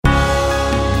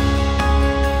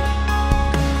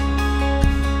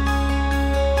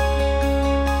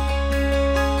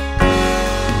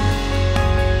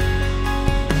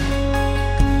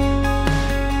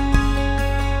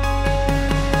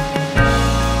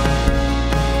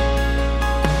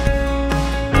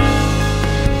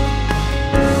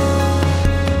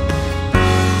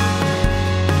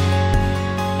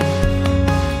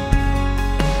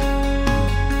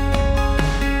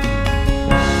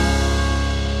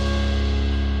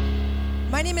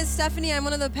My name is Stephanie. I'm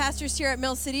one of the pastors here at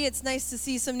Mill City. It's nice to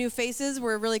see some new faces.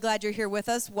 We're really glad you're here with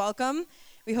us. Welcome.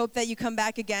 We hope that you come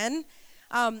back again.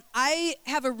 I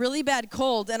have a really bad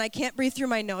cold, and I can't breathe through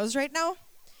my nose right now.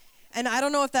 And I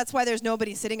don't know if that's why there's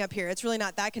nobody sitting up here. It's really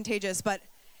not that contagious. But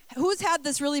who's had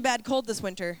this really bad cold this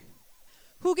winter?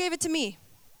 Who gave it to me?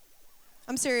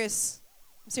 I'm serious.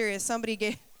 Somebody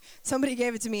gave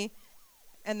it to me,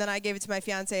 and then I gave it to my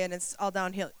fiance, and it's all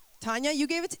downhill. Tanya, you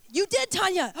gave it? You did,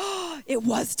 Tanya. It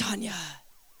was Tanya.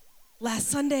 Last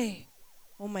Sunday.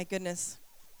 Oh, my goodness.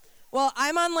 Well,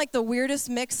 I'm on, the weirdest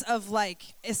mix of,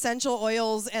 essential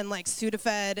oils and,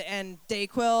 Sudafed and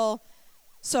Dayquil.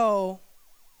 So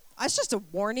that's just a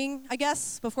warning, I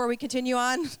guess, before we continue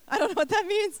on. I don't know what that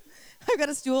means. I've got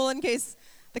a stool in case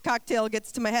the cocktail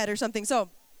gets to my head or something. So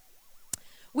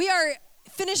we are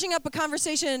finishing up a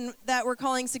conversation that we're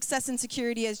calling Success and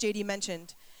Security, as JD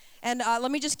mentioned. And let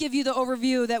me just give you the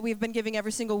overview that we've been giving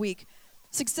every single week.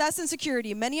 Success and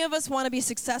security. Many of us want to be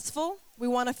successful. We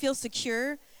want to feel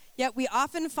secure. Yet we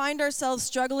often find ourselves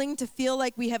struggling to feel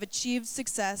like we have achieved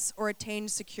success or attained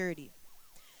security.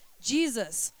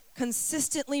 Jesus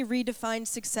consistently redefined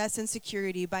success and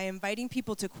security by inviting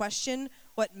people to question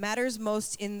what matters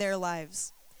most in their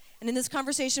lives. And in this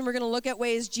conversation, we're going to look at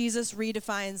ways Jesus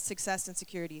redefines success and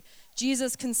security.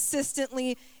 Jesus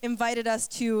consistently invited us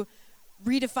to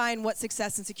redefine what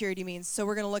success and security means. So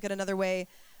we're going to look at another way,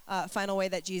 final way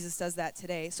that Jesus does that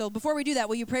today. So before we do that,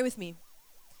 will you pray with me?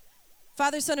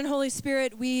 Father, Son, and Holy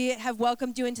Spirit, we have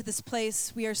welcomed you into this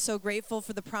place. We are so grateful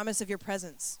for the promise of your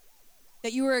presence,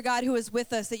 that you are a God who is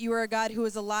with us, that you are a God who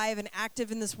is alive and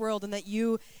active in this world, and that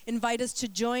you invite us to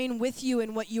join with you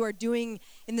in what you are doing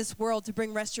in this world to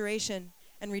bring restoration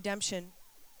and redemption.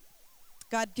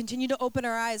 God, continue to open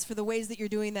our eyes for the ways that you're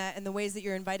doing that and the ways that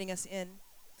you're inviting us in.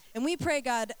 And we pray,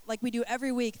 God, like we do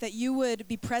every week, that you would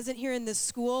be present here in this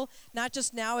school, not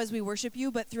just now as we worship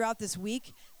you, but throughout this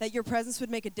week, that your presence would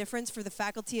make a difference for the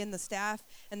faculty and the staff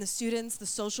and the students, the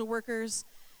social workers,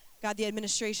 God, the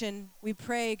administration. We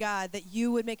pray, God, that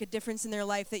you would make a difference in their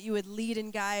life, that you would lead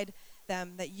and guide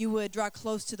them, that you would draw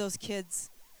close to those kids,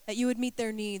 that you would meet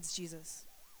their needs, Jesus.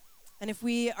 And if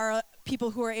we are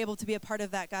people who are able to be a part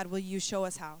of that, God, will you show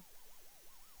us how?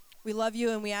 We love you,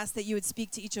 and we ask that you would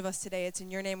speak to each of us today. It's in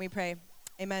your name we pray.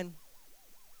 Amen.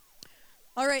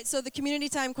 All right, so the community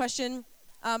time question.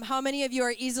 How many of you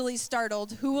are easily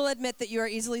startled? Who will admit that you are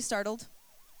easily startled?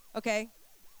 Okay.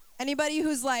 Anybody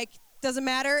who's doesn't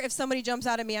matter if somebody jumps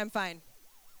out at me, I'm fine.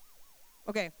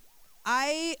 Okay.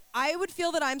 I would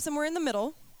feel that I'm somewhere in the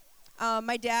middle.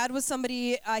 My dad was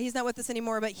somebody, he's not with us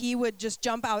anymore, but he would just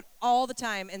jump out all the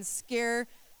time and scare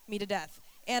me to death.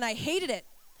 And I hated it.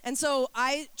 And so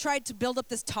I tried to build up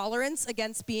this tolerance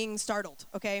against being startled,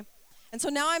 okay? And so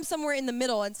now I'm somewhere in the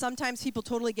middle, and sometimes people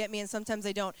totally get me, and sometimes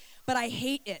they don't. But I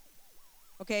hate it,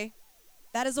 okay?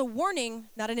 That is a warning,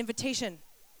 not an invitation.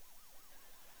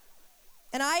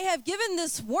 And I have given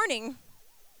this warning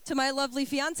to my lovely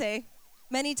fiance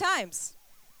many times.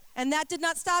 And that did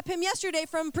not stop him yesterday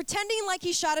from pretending like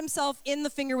he shot himself in the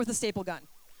finger with a staple gun.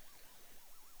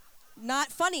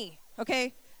 Not funny,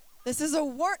 okay? This is a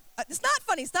it's not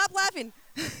funny. Stop laughing.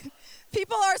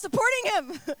 People are supporting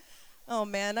him. Oh,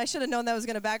 man. I should have known that was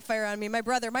going to backfire on me. My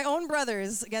own brother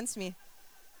is against me.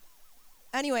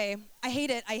 Anyway, I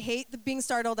hate it. I hate being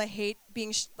startled. I hate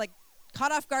being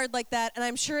caught off guard like that. And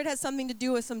I'm sure it has something to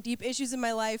do with some deep issues in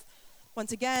my life.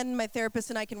 Once again, my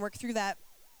therapist and I can work through that.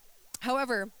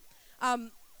 However,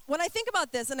 when I think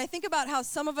about this, and I think about how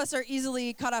some of us are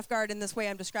easily caught off guard in this way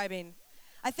I'm describing,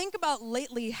 I think about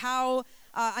lately how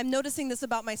I'm noticing this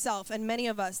about myself and many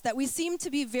of us, that we seem to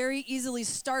be very easily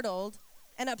startled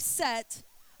and upset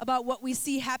about what we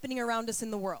see happening around us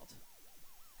in the world.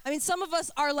 I mean, some of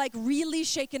us are really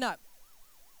shaken up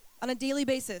on a daily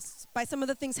basis by some of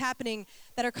the things happening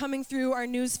that are coming through our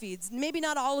news feeds. Maybe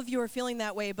not all of you are feeling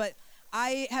that way, but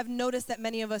I have noticed that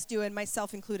many of us do, and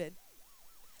myself included.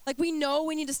 We know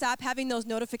we need to stop having those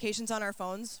notifications on our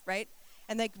phones, right?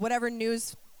 And whatever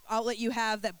news outlet you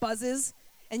have that buzzes,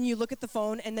 and you look at the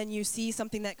phone, and then you see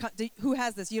something who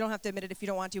has this? You don't have to admit it if you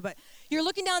don't want to, but you're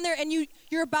looking down there, and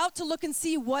you're about to look and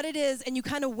see what it is, and you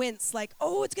kind of wince,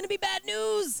 oh, it's going to be bad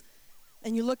news.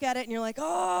 And you look at it, and you're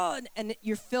oh, and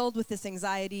you're filled with this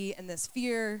anxiety and this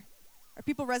fear. Are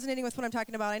people resonating with what I'm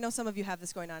talking about? I know some of you have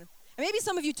this going on. And maybe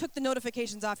some of you took the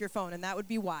notifications off your phone, and that would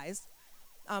be wise.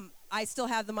 I still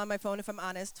have them on my phone, if I'm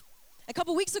honest. A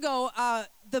couple weeks ago,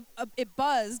 it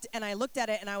buzzed, and I looked at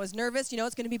it, and I was nervous.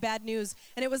 It's going to be bad news.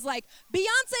 And it was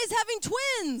Beyonce's having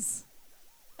twins.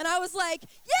 And I was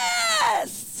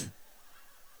yes!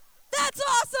 That's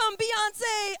awesome,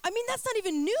 Beyonce! I mean, that's not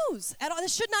even news at all.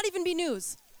 This should not even be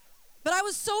news. But I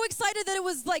was so excited that it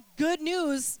was like good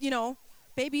news, you know.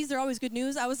 Babies, they're always good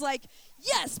news. I was like,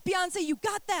 yes, Beyonce, you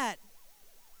got that.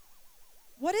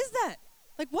 What is that?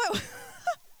 Like, what?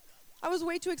 I was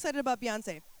way too excited about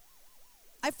Beyonce.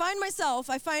 I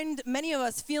find many of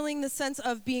us feeling the sense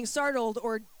of being startled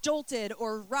or jolted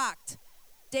or rocked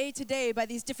day to day by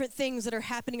these different things that are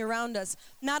happening around us,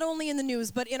 not only in the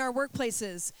news, but in our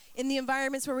workplaces, in the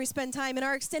environments where we spend time, in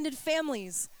our extended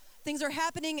families. Things are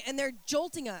happening and they're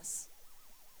jolting us.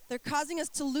 They're causing us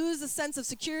to lose a sense of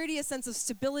security, a sense of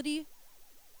stability.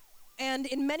 And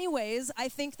in many ways, I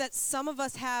think that some of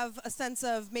us have a sense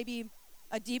of maybe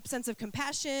a deep sense of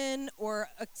compassion or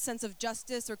a sense of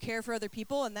justice or care for other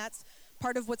people, and that's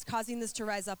part of what's causing this to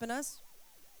rise up in us.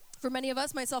 For many of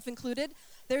us, myself included,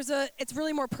 it's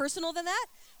really more personal than that.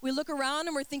 We look around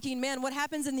and we're thinking, man, what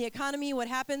happens in the economy, what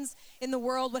happens in the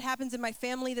world, what happens in my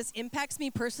family, this impacts me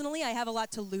personally. I have a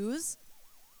lot to lose,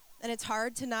 and it's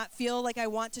hard to not feel like I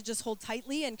want to just hold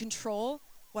tightly and control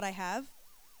what I have.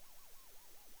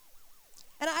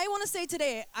 And I want to say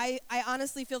today, I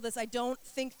honestly feel this. I don't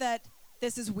think that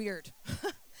this is weird.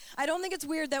 I don't think it's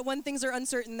weird that when things are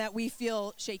uncertain that we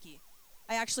feel shaky.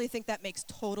 I actually think that makes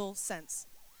total sense.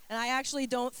 And I actually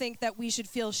don't think that we should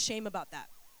feel shame about that.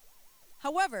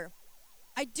 However,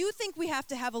 I do think we have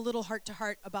to have a little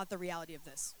heart-to-heart about the reality of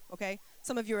this, okay?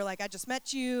 Some of you are like, I just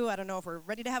met you. I don't know if we're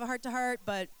ready to have a heart-to-heart,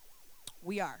 but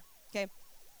we are, okay?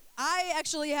 I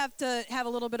actually have to have a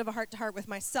little bit of a heart-to-heart with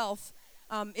myself.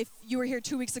 If you were here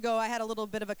 2 weeks ago, I had a little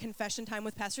bit of a confession time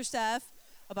with Pastor Steph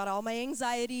about all my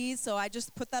anxieties, so I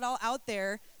just put that all out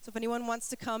there. So if anyone wants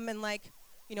to come and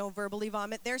verbally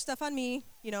vomit their stuff on me,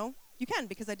 you can,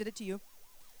 because I did it to you.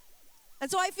 And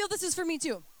so I feel this is for me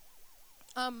too.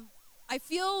 I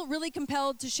feel really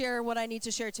compelled to share what I need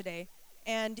to share today.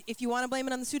 And if you want to blame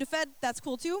it on the Sudafed, that's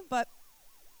cool too, but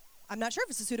I'm not sure if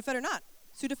it's the Sudafed or not.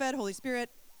 Sudafed, Holy Spirit,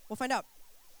 we'll find out.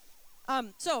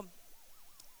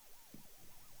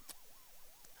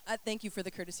 Thank you for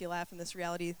the courtesy laugh in this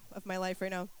reality of my life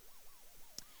right now.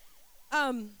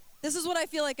 This is what I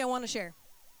feel like I want to share.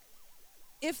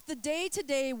 If the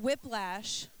day-to-day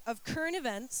whiplash of current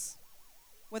events,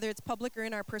 whether it's public or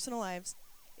in our personal lives,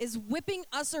 is whipping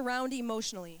us around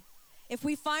emotionally, if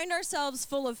we find ourselves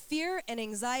full of fear and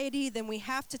anxiety, then we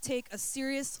have to take a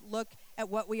serious look at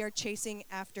what we are chasing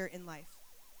after in life.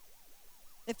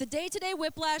 If the day-to-day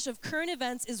whiplash of current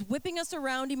events is whipping us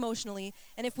around emotionally,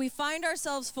 and if we find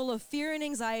ourselves full of fear and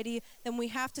anxiety, then we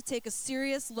have to take a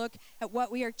serious look at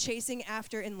what we are chasing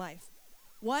after in life.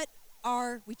 What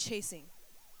are we chasing?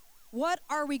 What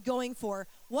are we going for?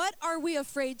 What are we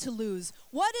afraid to lose?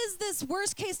 What is this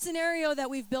worst-case scenario that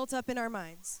we've built up in our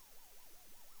minds?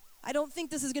 I don't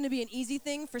think this is going to be an easy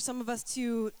thing for some of us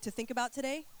to think about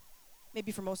today,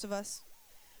 maybe for most of us.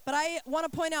 But I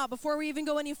want to point out, before we even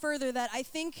go any further, that I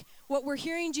think what we're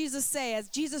hearing Jesus say, as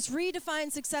Jesus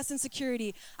redefines success and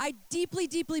security, I deeply,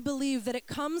 deeply believe that it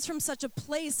comes from such a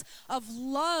place of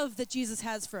love that Jesus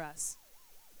has for us.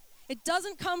 It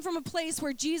doesn't come from a place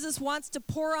where Jesus wants to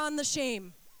pour on the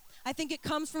shame. I think it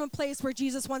comes from a place where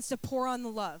Jesus wants to pour on the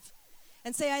love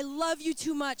and say, I love you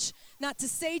too much not to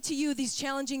say to you these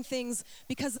challenging things,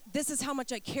 because this is how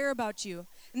much I care about you.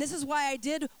 And this is why I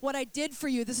did what I did for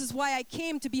you. This is why I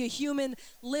came to be a human,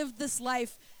 lived this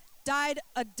life, died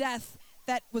a death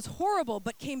that was horrible,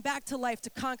 but came back to life to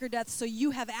conquer death so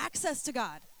you have access to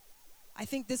God. I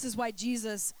think this is why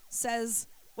Jesus says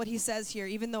what he says here,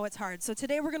 even though it's hard. So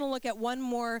today we're going to look at one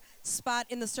more spot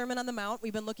in the Sermon on the Mount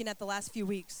we've been looking at the last few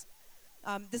weeks.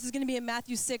 This is going to be in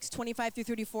Matthew 6, 25 through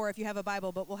 34 if you have a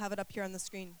Bible, but we'll have it up here on the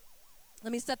screen.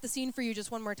 Let me set the scene for you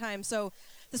just one more time. So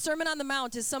the Sermon on the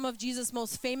Mount is some of Jesus'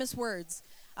 most famous words.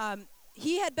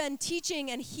 He had been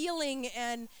teaching and healing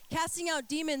and casting out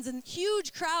demons, and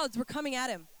huge crowds were coming at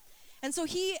him. And so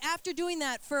he, after doing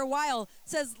that for a while,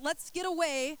 says, let's get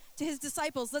away, to his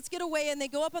disciples. Let's get away. And they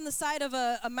go up on the side of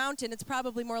a mountain. It's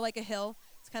probably more like a hill.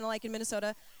 It's kind of like in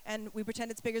Minnesota. And we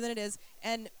pretend it's bigger than it is.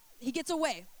 And he gets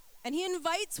away. And he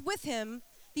invites with him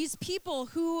these people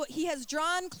who he has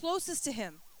drawn closest to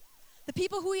him. The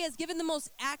people who he has given the most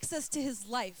access to his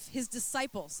life, his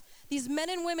disciples. These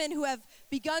men and women who have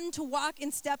begun to walk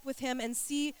in step with him and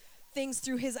see things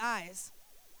through his eyes.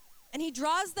 And he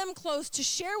draws them close to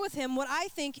share with him what I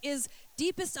think is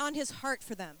deepest on his heart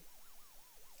for them.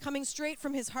 Coming straight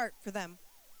from his heart for them.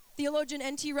 Theologian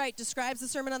N.T. Wright describes the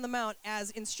Sermon on the Mount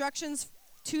as instructions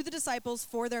to the disciples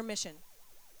for their mission.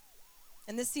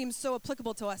 And this seems so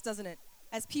applicable to us, doesn't it?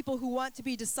 As people who want to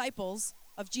be disciples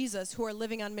of Jesus who are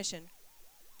living on mission.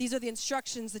 These are the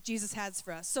instructions that Jesus has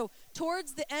for us. So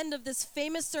towards the end of this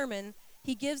famous sermon,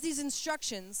 he gives these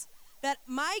instructions that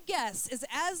my guess is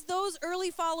as those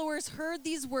early followers heard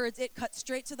these words, it cut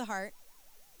straight to the heart,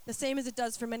 the same as it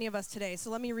does for many of us today. So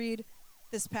let me read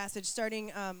this passage,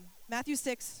 starting Matthew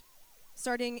 6,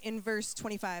 starting in verse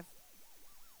 25.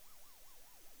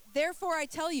 Therefore I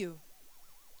tell you,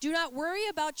 do not worry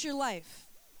about your life,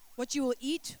 what you will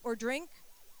eat or drink,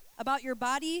 about your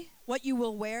body, what you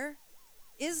will wear.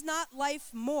 Is not life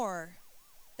more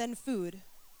than food,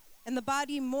 and the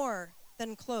body more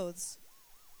than clothes?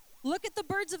 Look at the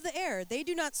birds of the air. They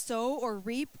do not sow or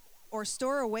reap or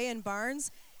store away in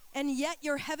barns, and yet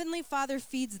your heavenly Father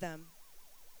feeds them.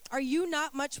 Are you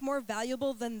not much more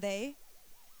valuable than they?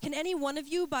 Can any one of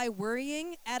you, by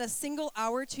worrying, add a single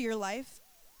hour to your life?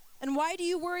 And why do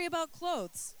you worry about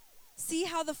clothes? See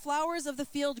how the flowers of the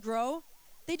field grow?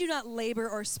 They do not labor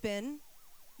or spin.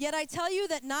 Yet I tell you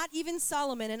that not even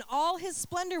Solomon in all his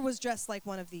splendor was dressed like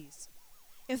one of these.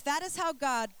 If that is how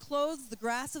God clothes the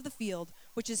grass of the field,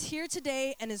 which is here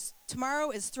today and tomorrow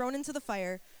is thrown into the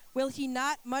fire, will he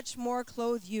not much more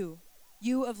clothe you,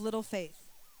 you of little faith?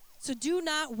 So do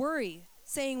not worry,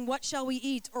 saying, what shall we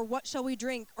eat, or what shall we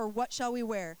drink, or what shall we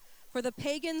wear? For the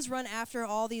pagans run after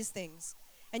all these things,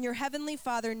 and your heavenly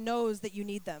Father knows that you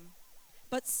need them.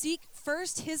 But seek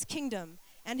first his kingdom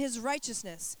and his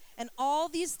righteousness, and all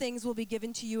these things will be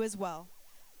given to you as well.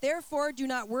 Therefore, do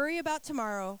not worry about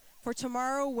tomorrow, for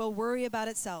tomorrow will worry about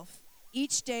itself.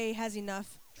 Each day has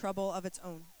enough trouble of its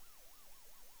own.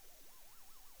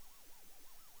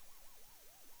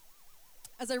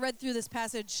 As I read through this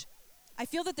passage, I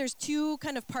feel that there's two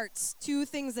kind of parts, two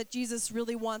things that Jesus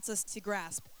really wants us to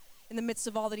grasp in the midst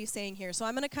of all that he's saying here. So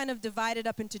I'm going to kind of divide it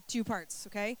up into two parts,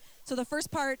 okay? So the first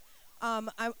part,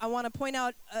 I want to point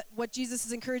out what Jesus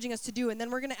is encouraging us to do, and then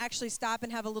we're going to actually stop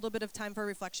and have a little bit of time for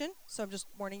reflection. So I'm just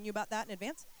warning you about that in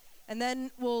advance. And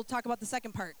then we'll talk about the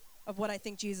second part of what I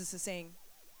think Jesus is saying.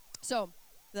 So, is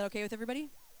that okay with everybody?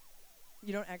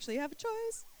 You don't actually have a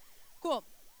choice? Cool.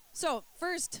 So,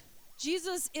 first,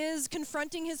 Jesus is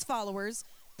confronting his followers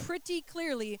pretty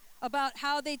clearly about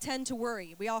how they tend to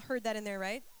worry. We all heard that in there,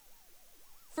 right?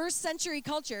 First century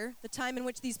culture, the time in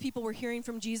which these people were hearing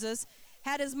from Jesus,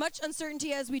 had as much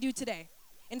uncertainty as we do today.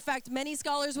 In fact, many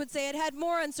scholars would say it had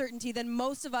more uncertainty than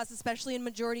most of us, especially in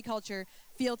majority culture,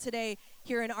 feel today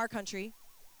here in our country.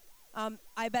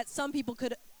 I bet some people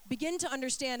could begin to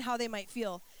understand how they might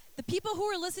feel. The people who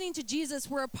were listening to Jesus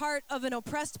were a part of an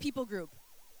oppressed people group.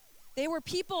 They were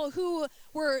people who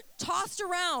were tossed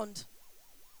around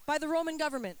by the Roman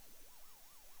government.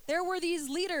 There were these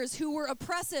leaders who were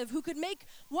oppressive, who could make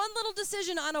one little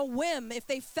decision on a whim if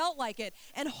they felt like it,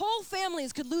 and whole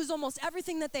families could lose almost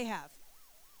everything that they have.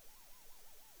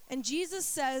 And Jesus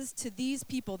says to these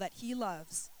people that he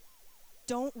loves,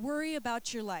 don't worry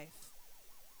about your life.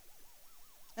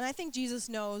 And I think Jesus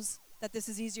knows that this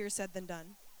is easier said than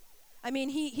done. I mean,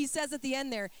 he says at the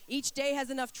end there, each day has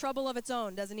enough trouble of its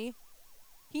own, doesn't he?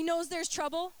 He knows there's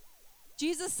trouble.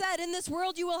 Jesus said, in this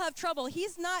world you will have trouble.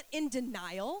 He's not in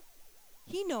denial.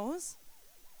 He knows.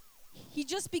 He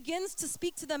just begins to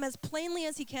speak to them as plainly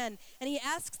as he can, and he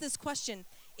asks this question,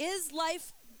 is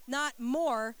life not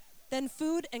more than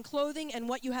food and clothing and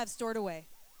what you have stored away?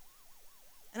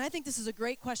 And I think this is a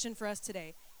great question for us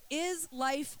today. Is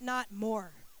life not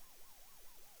more?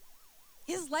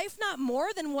 Is life not more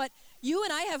than what you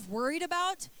and I have worried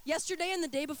about yesterday and the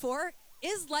day before?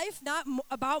 Is life not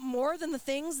about more than the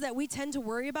things that we tend to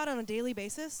worry about on a daily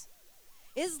basis?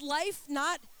 Is life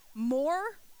not more?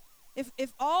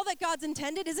 If all that God's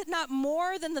intended, is it not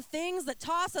more than the things that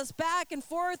toss us back and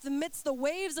forth amidst the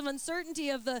waves of uncertainty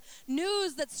of the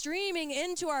news that's streaming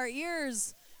into our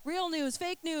ears? Real news,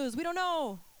 fake news, we don't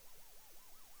know.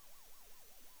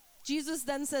 Jesus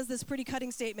then says this pretty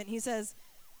cutting statement. He says,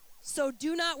 so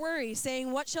do not worry,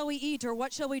 saying, what shall we eat, or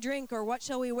what shall we drink, or what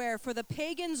shall we wear? For the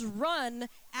pagans run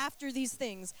after these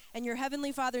things, and your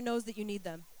heavenly Father knows that you need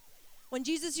them. When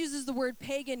Jesus uses the word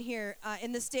pagan here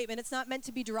in this statement, it's not meant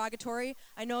to be derogatory.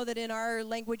 I know that in our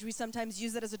language we sometimes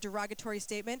use that as a derogatory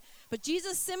statement, but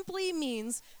Jesus simply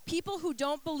means people who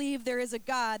don't believe there is a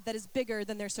God that is bigger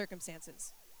than their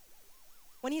circumstances.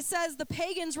 When he says the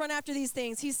pagans run after these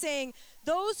things, he's saying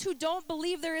those who don't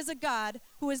believe there is a God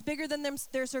who is bigger than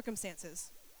their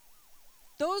circumstances.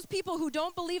 Those people who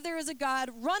don't believe there is a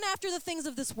God run after the things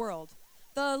of this world,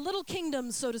 the little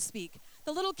kingdoms, so to speak,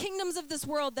 the little kingdoms of this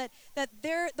world that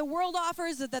the world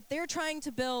offers, that they're trying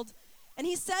to build. And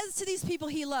he says to these people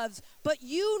he loves, but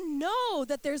you know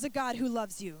that there's a God who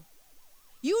loves you.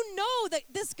 You know that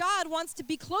this God wants to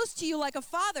be close to you like a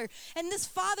father, and this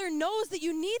father knows that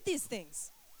you need these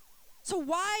things. So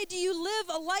why do you live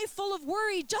a life full of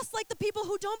worry just like the people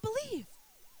who don't believe?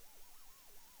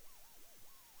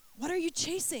 What are you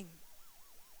chasing?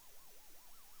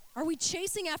 Are we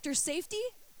chasing after safety,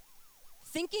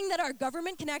 thinking that our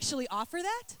government can actually offer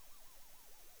that?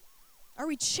 Are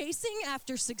we chasing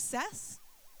after success?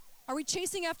 Are we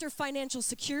chasing after financial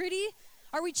security?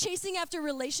 Are we chasing after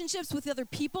relationships with other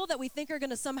people that we think are going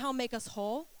to somehow make us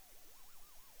whole?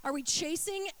 Are we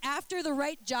chasing after the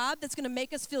right job that's going to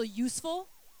make us feel useful?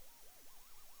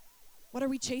 What are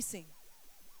we chasing?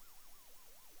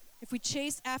 If we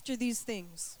chase after these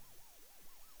things,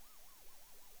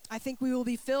 I think we will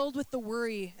be filled with the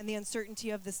worry and the uncertainty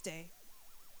of this day.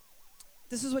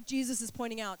 This is what Jesus is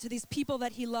pointing out to these people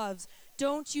that he loves.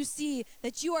 Don't you see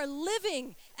that you are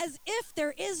living as if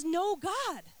there is no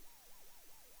God?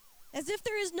 As if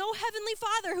there is no heavenly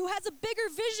Father who has a bigger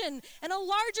vision and a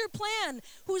larger plan,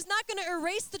 who's not going to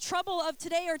erase the trouble of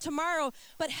today or tomorrow,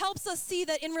 but helps us see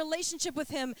that in relationship with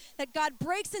him, that God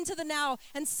breaks into the now,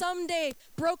 and someday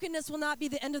brokenness will not be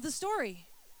the end of the story.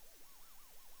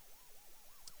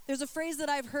 There's a phrase that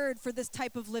I've heard for this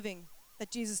type of living that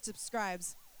Jesus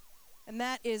describes, and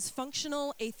that is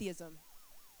functional atheism.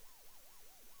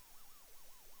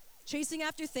 Chasing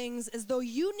after things as though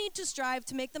you need to strive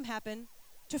to make them happen,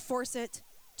 to force it,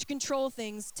 to control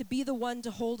things, to be the one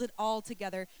to hold it all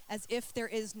together, as if there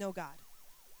is no God.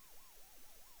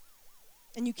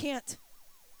 And you can't.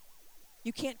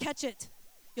 You can't catch it.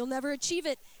 You'll never achieve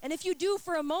it. And if you do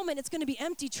for a moment, it's going to be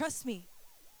empty, trust me.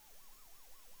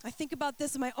 I think about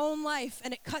this in my own life,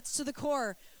 and it cuts to the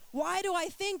core. Why do I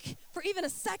think for even a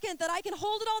second that I can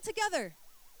hold it all together?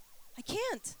 I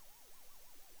can't.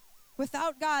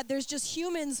 Without God, there's just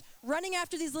humans running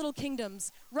after these little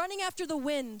kingdoms, running after the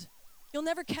wind. You'll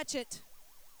never catch it.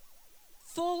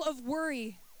 Full of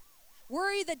worry.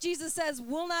 Worry that Jesus says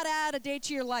will not add a day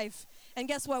to your life. And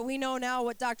guess what? We know now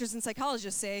what doctors and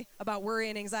psychologists say about worry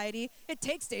and anxiety. It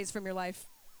takes days from your life.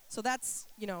 So that's,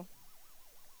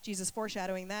 Jesus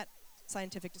foreshadowing that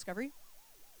scientific discovery.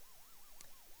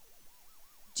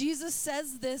 Jesus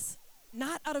says this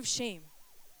not out of shame,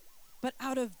 but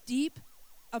out of deep,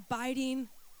 abiding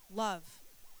love.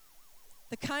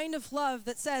 The kind of love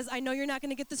that says, I know you're not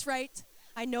going to get this right.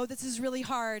 I know this is really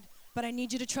hard, but I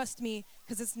need you to trust me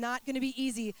because it's not going to be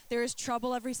easy. There is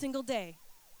trouble every single day.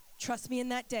 Trust me in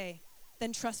that day.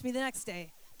 Then trust me the next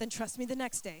day. Then trust me the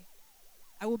next day.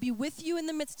 I will be with you in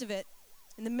the midst of it,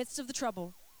 in the midst of the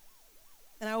trouble,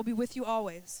 and I will be with you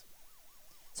always.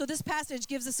 So this passage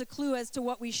gives us a clue as to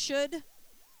what we should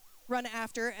run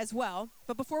after as well.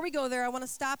 But before we go there, I want to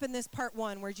stop in this part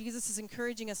 1 where Jesus is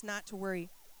encouraging us not to worry.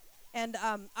 And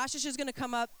Ashish is going to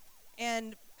come up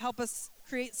and help us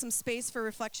create some space for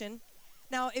reflection.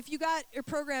 Now, if you got your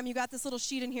program, you got this little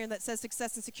sheet in here that says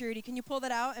success and security. Can you pull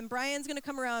that out? And Brian's going to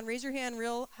come around. Raise your hand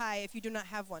real high if you do not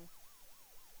have one.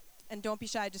 And don't be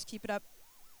shy. Just keep it up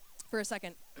for a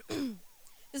second.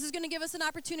 This is going to give us an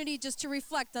opportunity just to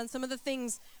reflect on some of the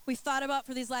things we've thought about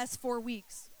for these last 4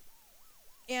 weeks.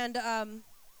 And,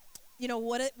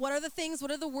 what are the things,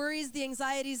 what are the worries, the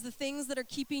anxieties, the things that are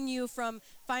keeping you from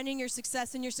finding your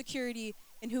success and your security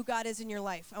in who God is in your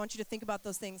life? I want you to think about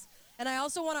those things. And I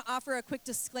also want to offer a quick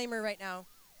disclaimer right now.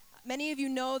 Many of you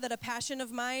know that a passion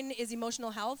of mine is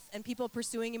emotional health and people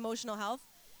pursuing emotional health.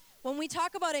 When we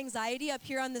talk about anxiety up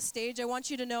here on this stage, I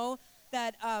want you to know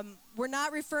that we're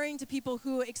not referring to people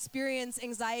who experience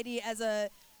anxiety as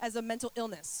a mental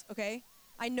illness, okay?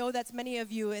 I know that's many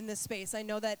of you in this space. I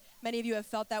know that many of you have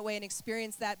felt that way and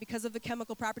experienced that because of the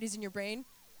chemical properties in your brain.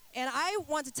 And I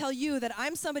want to tell you that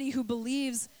I'm somebody who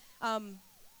believes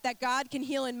that God can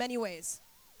heal in many ways.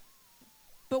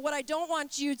 But what I don't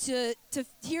want you to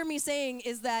hear me saying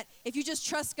is that if you just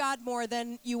trust God more,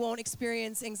 then you won't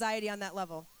experience anxiety on that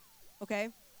level, okay?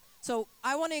 So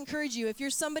I want to encourage you, if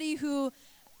you're somebody who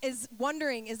is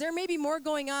wondering, is there maybe more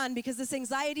going on because this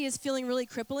anxiety is feeling really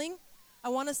crippling? I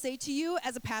want to say to you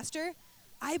as a pastor,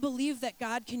 I believe that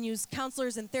God can use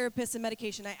counselors and therapists and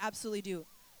medication. I absolutely do.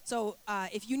 So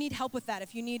if you need help with that,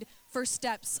 if you need first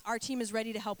steps, our team is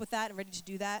ready to help with that and ready to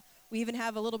do that. We even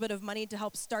have a little bit of money to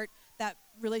help start that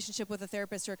relationship with a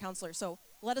therapist or a counselor. So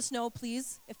let us know,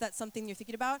 please, if that's something you're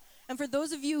thinking about. And for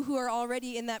those of you who are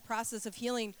already in that process of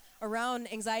healing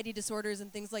around anxiety disorders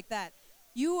and things like that,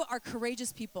 you are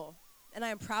courageous people. And I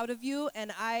am proud of you,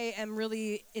 and I am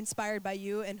really inspired by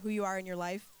you and who you are in your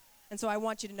life. And so I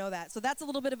want you to know that. So that's a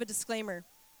little bit of a disclaimer.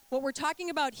 What we're talking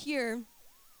about here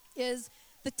is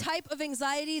the type of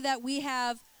anxiety that we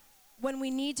have when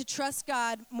we need to trust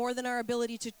God more than our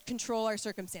ability to control our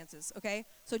circumstances, okay?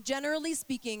 So generally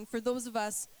speaking, for those of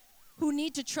us who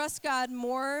need to trust God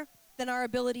more than our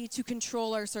ability to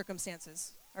control our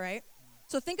circumstances, all right?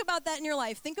 So think about that in your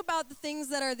life. Think about the things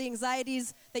that are the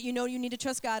anxieties that you know you need to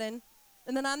trust God in.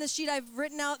 And then on this sheet, I've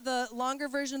written out the longer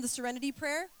version of the Serenity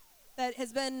Prayer. that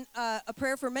has been a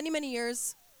prayer for many, many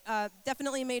years,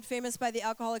 definitely made famous by the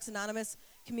Alcoholics Anonymous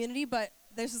community, but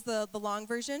this is the long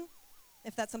version,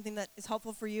 if that's something that is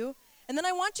helpful for you. And then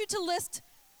I want you to list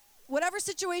whatever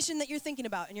situation that you're thinking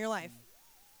about in your life.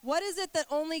 What is it that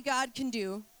only God can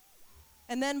do?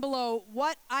 And then below,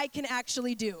 what I can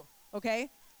actually do, okay?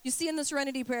 You see in the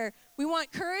Serenity Prayer, we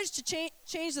want courage to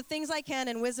change the things I can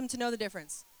and wisdom to know the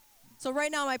difference. So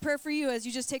right now, my prayer for you as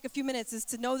you just take a few minutes is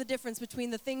to know the difference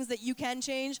between the things that you can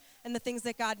change and the things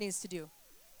that God needs to do,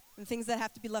 and things that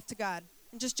have to be left to God.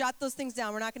 And just jot those things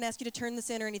down. We're not going to ask you to turn this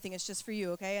in or anything. It's just for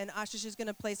you, okay? And Ashish is going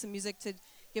to play some music to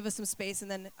give us some space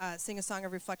and then sing a song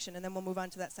of reflection, and then we'll move on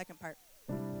to that second part.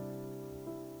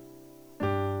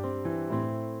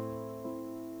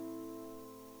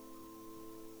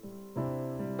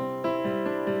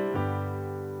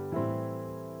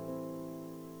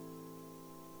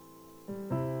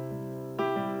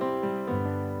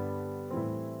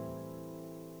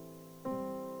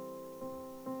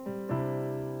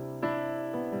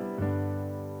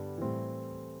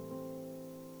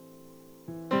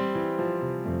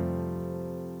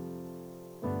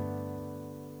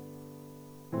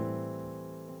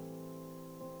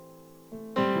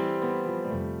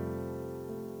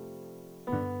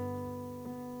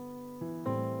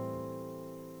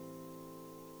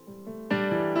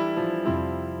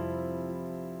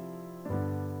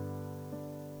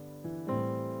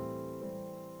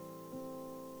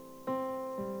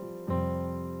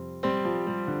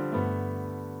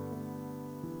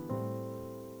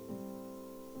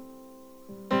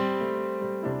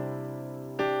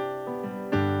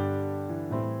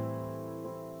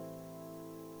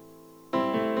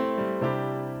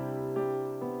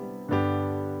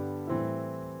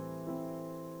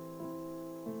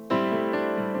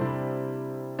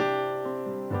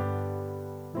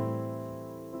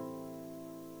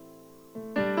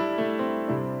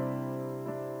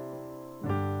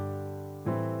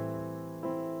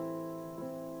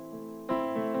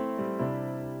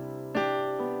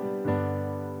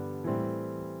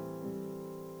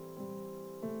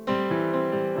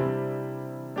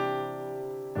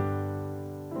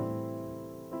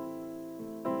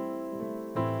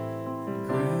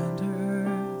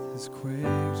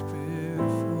 Quaked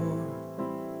before,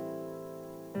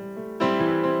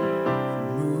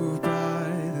 moved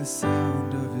by the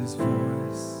sound of his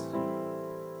voice,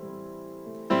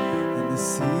 and the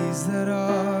seas that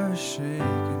are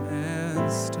shaken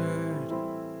and stirred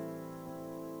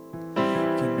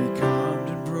can be calmed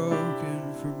and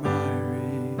broken for my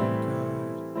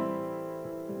regard.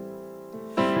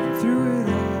 And through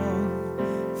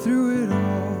it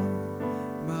all,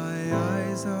 my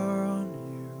eyes are on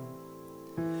you.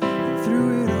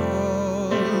 Through it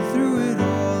all,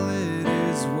 it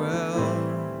is well.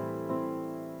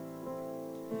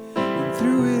 And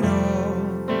through it all,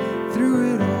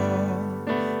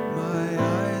 my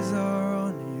eyes are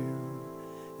on you,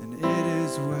 and it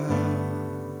is well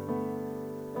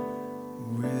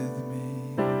with me.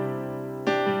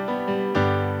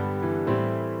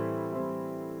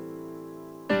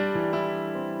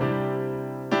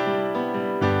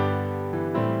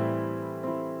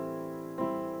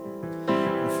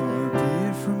 Far be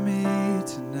it from me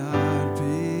to not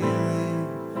believe,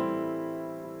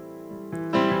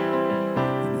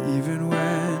 and even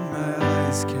when my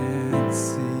eyes can't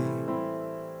see,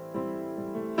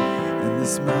 and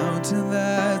this mountain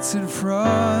that's in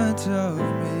front of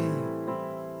me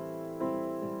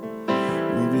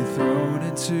will be thrown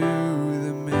into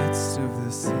the midst of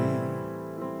the sea.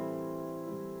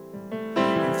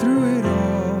 And through it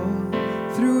all,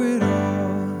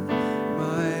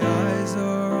 my eyes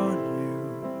are on you.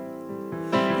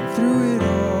 And through it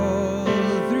all,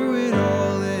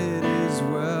 it is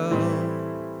well.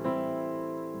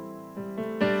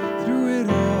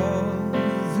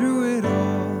 Through it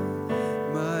all,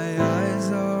 my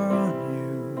eyes are on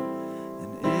you,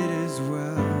 and it is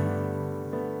well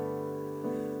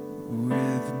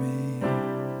with me.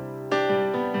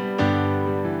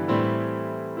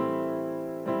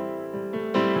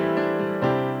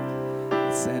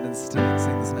 Sand and Sting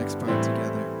sing this next part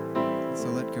together. So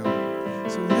let go.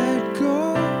 So let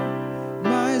go,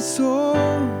 my soul,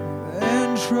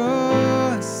 and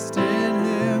trust in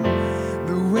him.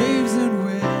 The waves and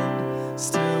wind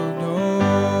still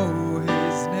know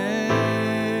his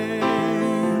name.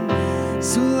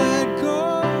 So let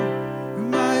go,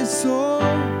 my soul,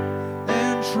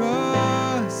 and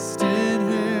trust in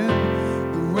him.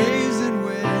 The waves and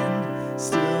wind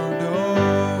still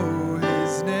know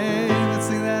his name. Let's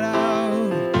sing that out.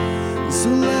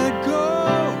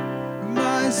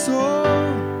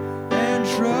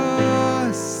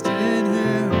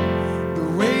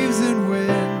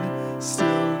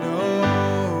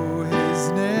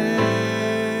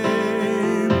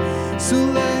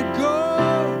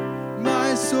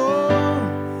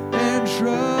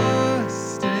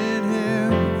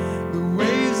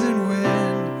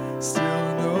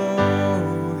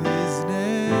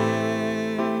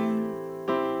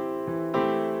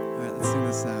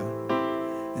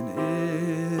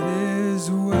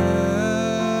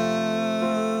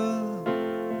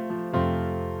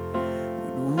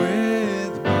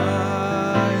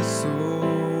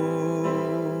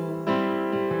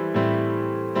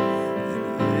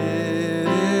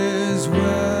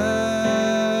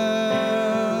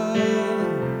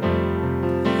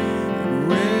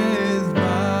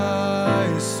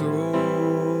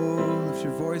 soul. Lift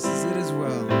your voices, it is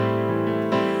well.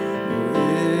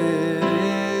 It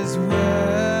is well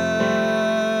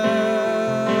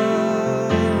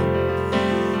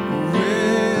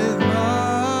with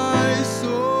my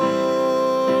soul.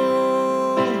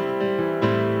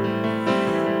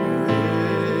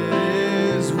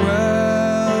 It is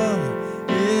well.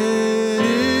 It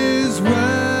is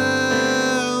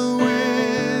well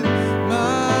with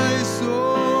my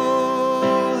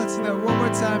soul. Let's sing that one more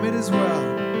time. It is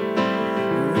well.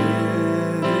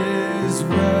 It is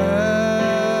well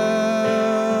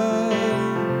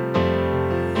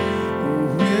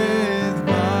with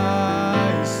my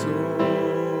soul.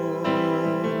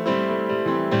 It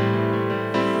is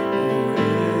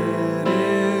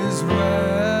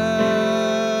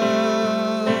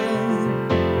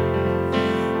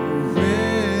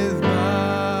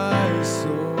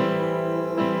well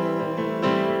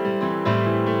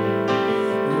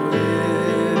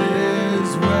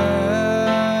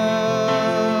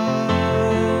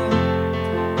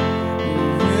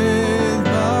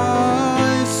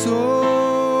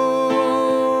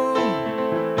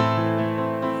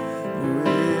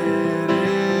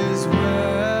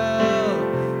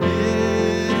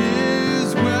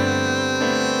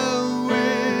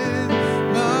with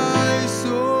my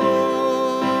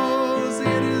soul.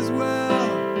 It is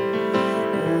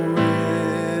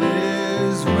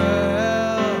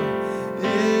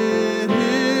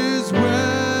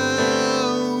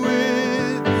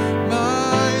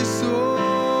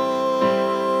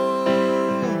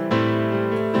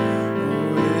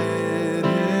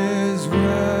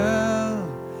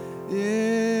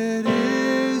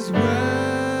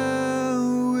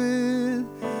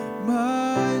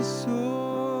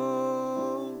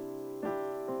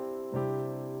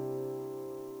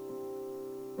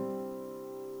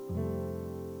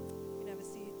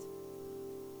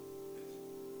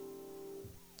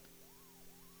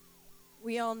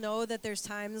We all know that there's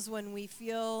times when we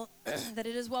feel that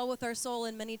it is well with our soul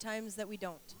and many times that we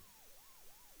don't.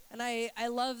 And I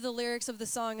love the lyrics of the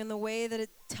song and the way that it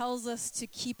tells us to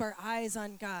keep our eyes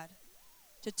on God,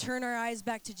 to turn our eyes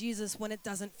back to Jesus when it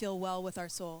doesn't feel well with our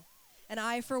soul. And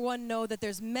I, for one, know that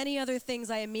there's many other things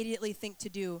I immediately think to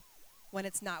do when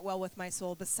it's not well with my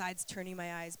soul besides turning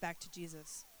my eyes back to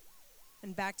Jesus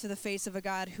and back to the face of a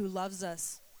God who loves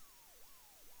us.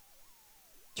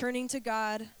 Turning to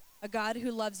God, a God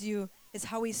who loves you, is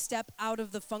how we step out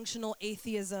of the functional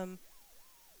atheism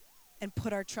and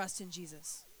put our trust in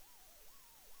Jesus.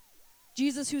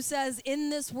 Jesus, who says,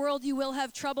 in this world you will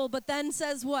have trouble, but then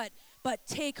says what? But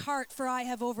take heart, for I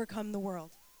have overcome the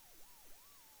world.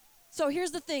 So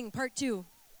here's the thing, part 2.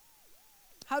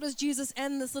 How does Jesus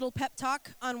end this little pep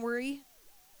talk on worry?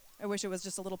 I wish it was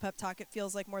just a little pep talk. It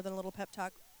feels like more than a little pep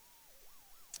talk.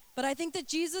 But I think that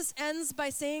Jesus ends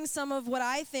by saying some of what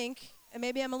I think, and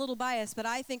maybe I'm a little biased, but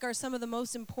I think are some of the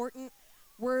most important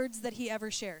words that he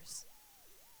ever shares.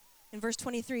 In verse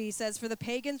 23, he says, "For the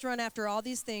pagans run after all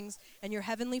these things, and your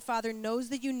heavenly Father knows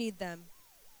that you need them.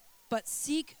 But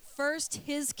seek first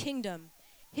his kingdom,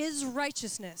 his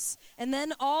righteousness, and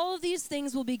then all of these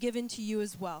things will be given to you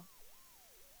as well."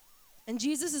 And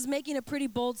Jesus is making a pretty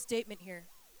bold statement here.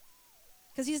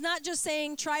 Because he's not just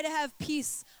saying, try to have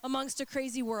peace amongst a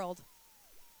crazy world.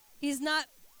 He's not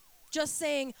just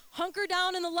saying, hunker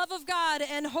down in the love of God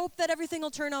and hope that everything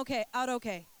will turn out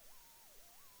okay.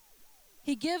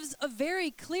 He gives a very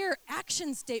clear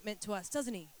action statement to us,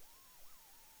 doesn't he?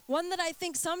 One that I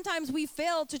think sometimes we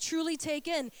fail to truly take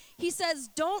in. He says,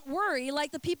 don't worry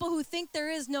like the people who think there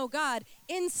is no God.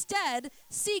 Instead,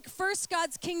 seek first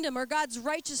God's kingdom or God's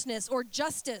righteousness or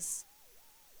justice.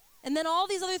 And then all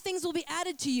these other things will be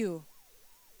added to you.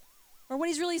 Or what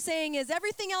he's really saying is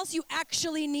everything else you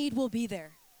actually need will be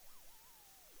there.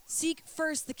 Seek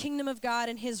first the kingdom of God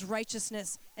and his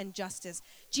righteousness and justice.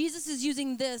 Jesus is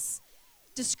using this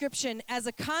description as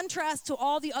a contrast to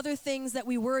all the other things that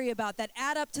we worry about that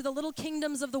add up to the little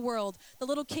kingdoms of the world, the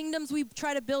little kingdoms we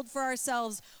try to build for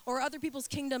ourselves, or other people's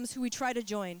kingdoms who we try to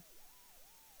join.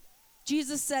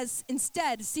 Jesus says,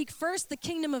 instead, seek first the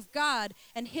kingdom of God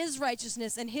and his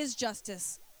righteousness and his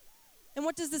justice. And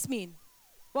what does this mean?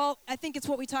 Well, I think it's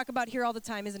what we talk about here all the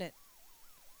time, isn't it?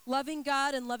 Loving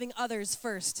God and loving others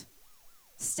first.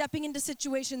 Stepping into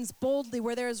situations boldly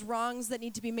where there is wrongs that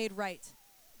need to be made right.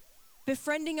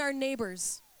 Befriending our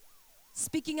neighbors.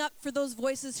 Speaking up for those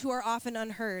voices who are often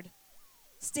unheard.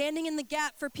 Standing in the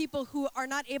gap for people who are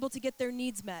not able to get their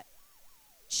needs met.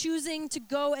 Choosing to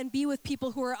go and be with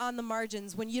people who are on the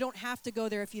margins when you don't have to go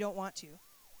there if you don't want to.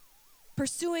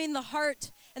 Pursuing the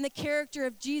heart and the character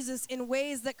of Jesus in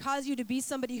ways that cause you to be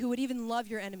somebody who would even love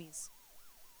your enemies.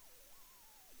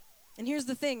 And here's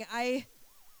the thing, I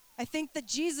think that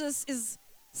Jesus is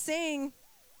saying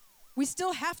we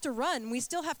still have to run, we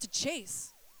still have to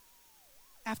chase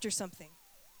after something.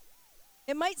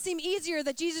 It might seem easier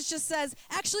that Jesus just says,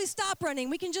 actually stop running,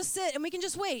 we can just sit and we can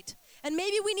just wait. And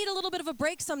maybe we need a little bit of a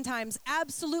break sometimes,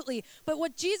 absolutely. But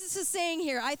what Jesus is saying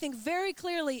here, I think very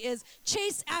clearly is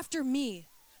chase after me,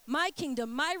 my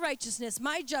kingdom, my righteousness,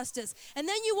 my justice. And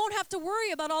then you won't have to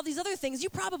worry about all these other things. You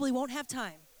probably won't have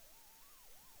time.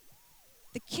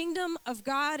 The kingdom of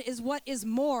God is what is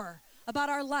more about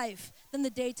our life than the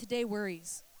day-to-day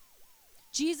worries.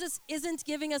 Jesus isn't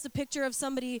giving us a picture of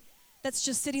somebody that's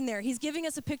just sitting there. He's giving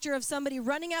us a picture of somebody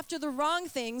running after the wrong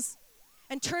things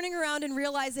and turning around and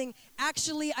realizing,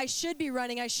 actually, I should be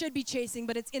running, I should be chasing,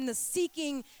 but it's in the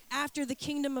seeking after the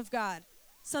kingdom of God,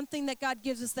 something that God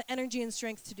gives us the energy and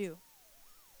strength to do.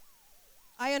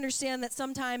 I understand that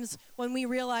sometimes when we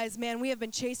realize, man, we have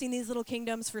been chasing these little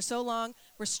kingdoms for so long,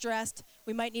 we're stressed,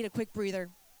 we might need a quick breather.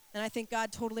 And I think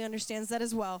God totally understands that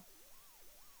as well.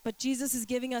 But Jesus is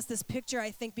giving us this picture,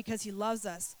 I think, because he loves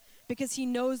us, because he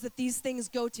knows that these things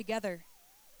go together.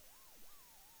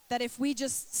 That if we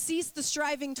just cease the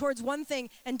striving towards one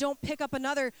thing and don't pick up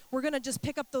another, we're going to just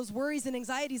pick up those worries and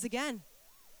anxieties again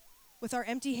with our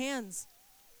empty hands.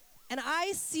 And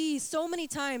I see so many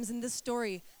times in this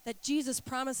story that Jesus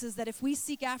promises that if we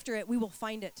seek after it, we will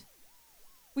find it.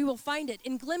 We will find it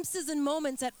in glimpses and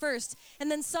moments at first. And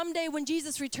then someday when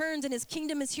Jesus returns and his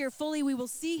kingdom is here fully, we will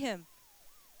see him.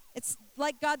 It's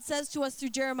like God says to us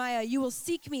through Jeremiah, you will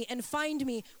seek me and find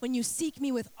me when you seek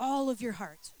me with all of your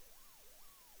heart.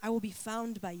 I will be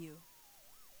found by you.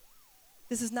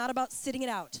 This is not about sitting it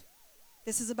out.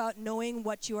 This is about knowing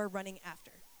what you are running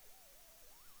after.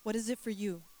 What is it for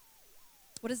you?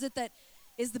 What is it that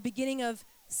is the beginning of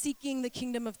seeking the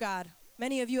kingdom of God?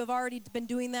 Many of you have already been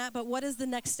doing that, but what is the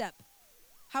next step?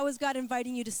 How is God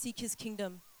inviting you to seek his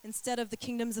kingdom instead of the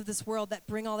kingdoms of this world that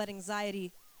bring all that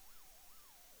anxiety?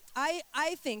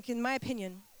 I think, in my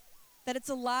opinion, that it's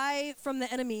a lie from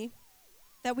the enemy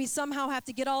that we somehow have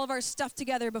to get all of our stuff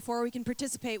together before we can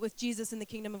participate with Jesus in the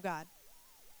kingdom of God.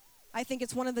 I think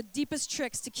it's one of the deepest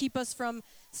tricks to keep us from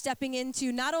stepping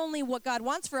into not only what God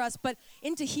wants for us, but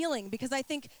into healing, because I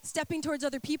think stepping towards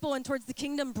other people and towards the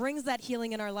kingdom brings that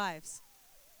healing in our lives.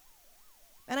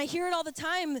 And I hear it all the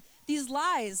time, these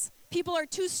lies. People are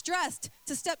too stressed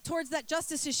to step towards that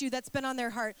justice issue that's been on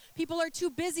their heart. People are too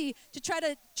busy to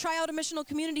try out a missional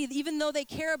community even though they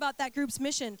care about that group's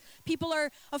mission. People are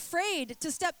afraid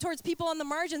to step towards people on the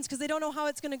margins because they don't know how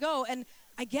it's going to go. And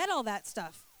I get all that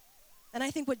stuff. And I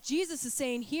think what Jesus is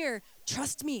saying here,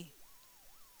 trust me.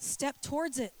 Step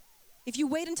towards it. If you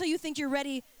wait until you think you're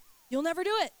ready, you'll never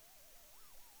do it.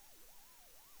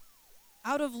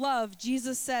 Out of love,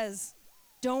 Jesus says,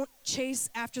 don't chase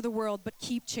after the world, but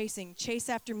keep chasing. Chase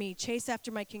after me. Chase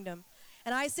after my kingdom.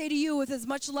 And I say to you with as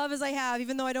much love as I have,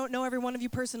 even though I don't know every one of you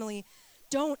personally,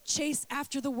 don't chase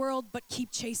after the world, but keep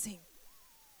chasing.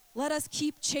 Let us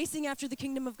keep chasing after the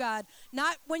kingdom of God.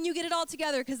 Not when you get it all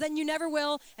together, because then you never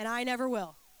will, and I never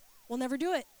will. We'll never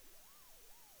do it.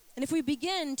 And if we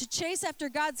begin to chase after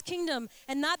God's kingdom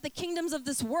and not the kingdoms of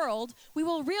this world, we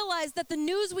will realize that the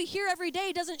news we hear every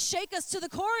day doesn't shake us to the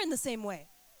core in the same way.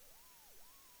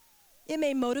 It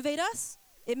may motivate us.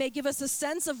 It may give us a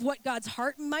sense of what God's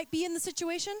heart might be in the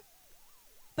situation.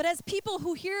 But as people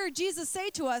who hear Jesus say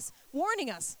to us, warning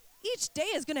us, each day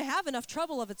is going to have enough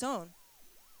trouble of its own.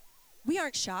 We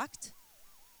aren't shocked.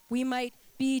 We might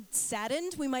be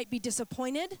saddened. We might be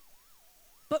disappointed.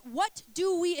 But what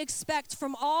do we expect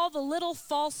from all the little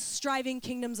false striving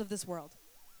kingdoms of this world?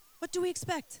 What do we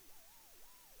expect?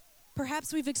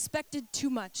 Perhaps we've expected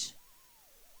too much.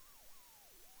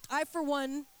 I, for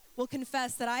one, will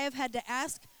confess that I have had to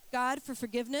ask God for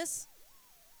forgiveness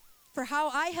for how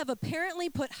I have apparently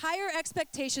put higher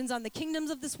expectations on the kingdoms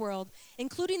of this world,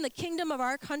 including the kingdom of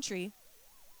our country,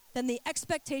 than the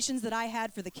expectations that I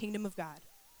had for the kingdom of God.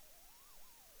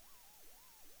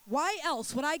 Why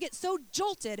else would I get so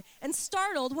jolted and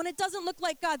startled when it doesn't look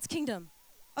like God's kingdom?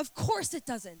 Of course it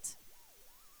doesn't.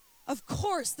 Of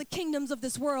course the kingdoms of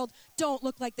this world don't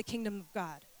look like the kingdom of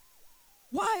God.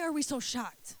 Why are we so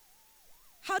shocked?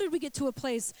 How did we get to a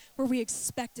place where we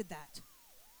expected that?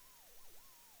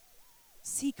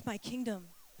 Seek my kingdom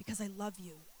because I love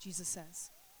you, Jesus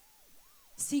says.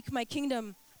 Seek my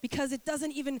kingdom because it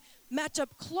doesn't even match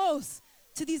up close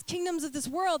to these kingdoms of this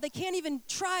world. They can't even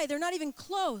try. They're not even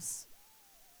close.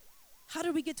 How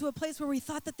did we get to a place where we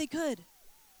thought that they could?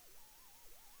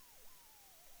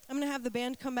 I'm going to have the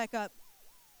band come back up.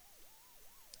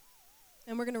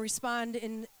 And we're going to respond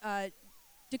in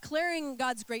declaring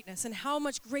God's greatness and how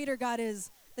much greater God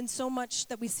is than so much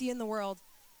that we see in the world.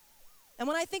 And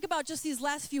when I think about just these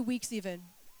last few weeks even,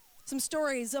 some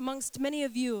stories amongst many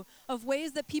of you of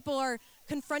ways that people are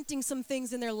confronting some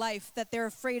things in their life that they're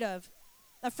afraid of.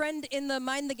 A friend in the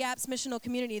Mind the Gaps missional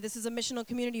community, this is a missional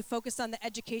community focused on the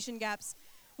education gaps,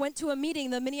 went to a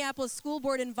meeting. The Minneapolis School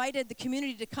Board invited the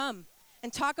community to come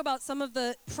and talk about some of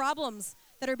the problems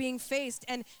that are being faced.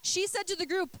 And she said to the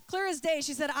group, clear as day,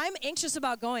 she said, I'm anxious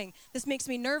about going. This makes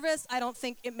me nervous. I don't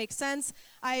think it makes sense.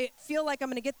 I feel like I'm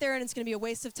going to get there and it's going to be a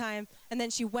waste of time. And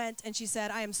then she went and she said,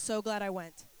 I am so glad I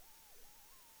went.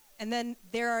 And then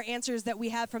there are answers that we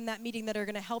have from that meeting that are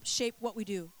going to help shape what we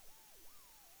do.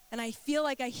 And I feel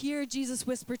like I hear Jesus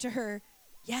whisper to her,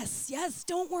 yes, yes,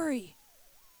 don't worry.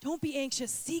 Don't be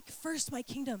anxious. Seek first my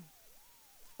kingdom.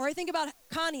 Or I think about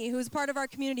Connie, who is part of our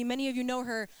community. Many of you know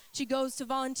her. She goes to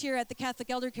volunteer at the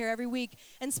Catholic Elder Care every week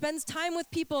and spends time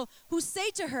with people who say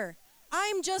to her,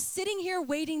 I'm just sitting here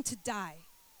waiting to die.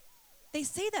 They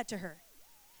say that to her.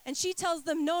 And she tells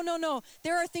them, no, no, no,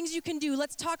 there are things you can do.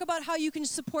 Let's talk about how you can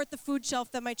support the food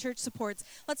shelf that my church supports.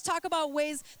 Let's talk about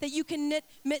ways that you can knit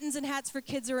mittens and hats for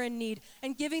kids who are in need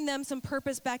and giving them some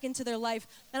purpose back into their life.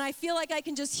 And I feel like I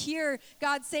can just hear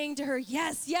God saying to her,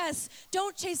 yes, yes,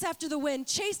 don't chase after the wind.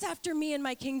 Chase after me and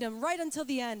my kingdom right until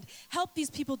the end. Help these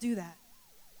people do that.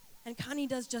 And Connie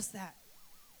does just that.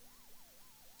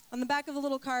 On the back of the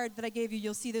little card that I gave you,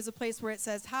 you'll see there's a place where it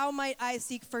says, how might I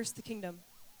seek first the kingdom?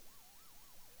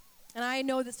 And I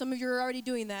know that some of you are already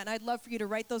doing that, and I'd love for you to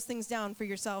write those things down for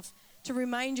yourself, to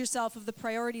remind yourself of the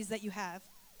priorities that you have.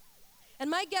 And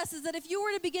my guess is that if you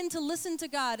were to begin to listen to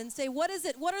God and say, what is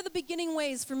it? What are the beginning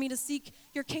ways for me to seek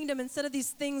your kingdom instead of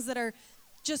these things that are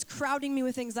just crowding me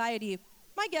with anxiety?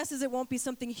 My guess is it won't be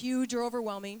something huge or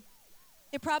overwhelming.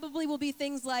 It probably will be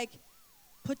things like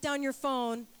put down your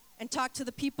phone and talk to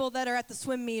the people that are at the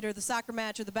swim meet or the soccer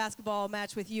match or the basketball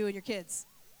match with you and your kids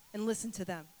and listen to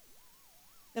them.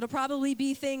 It'll probably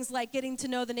be things like getting to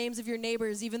know the names of your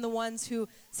neighbors, even the ones who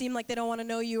seem like they don't want to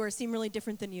know you or seem really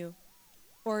different than you.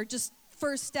 Or just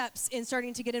first steps in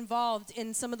starting to get involved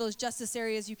in some of those justice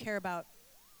areas you care about.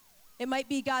 It might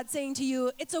be God saying to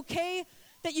you, it's okay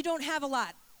that you don't have a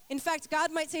lot. In fact,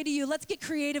 God might say to you, let's get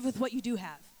creative with what you do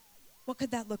have. What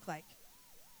could that look like?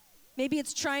 Maybe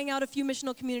it's trying out a few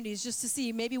missional communities just to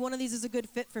see, maybe one of these is a good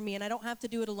fit for me and I don't have to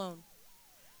do it alone.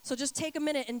 So just take a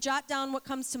minute and jot down what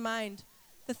comes to mind.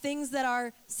 The things that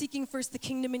are seeking first the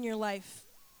kingdom in your life.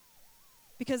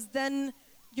 Because then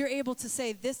you're able to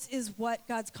say, this is what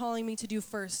God's calling me to do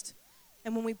first.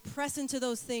 And when we press into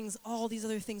those things, all these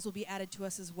other things will be added to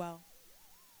us as well.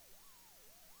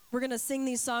 We're going to sing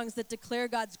these songs that declare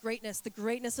God's greatness, the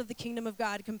greatness of the kingdom of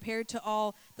God compared to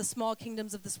all the small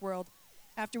kingdoms of this world,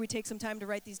 after we take some time to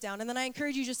write these down. And then I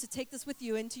encourage you just to take this with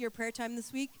you into your prayer time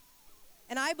this week.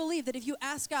 And I believe that if you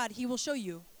ask God, he will show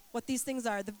you what these things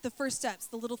are, the first steps,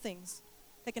 the little things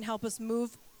that can help us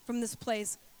move from this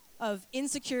place of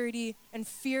insecurity and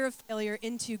fear of failure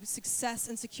into success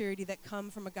and security that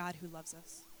come from a God who loves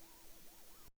us.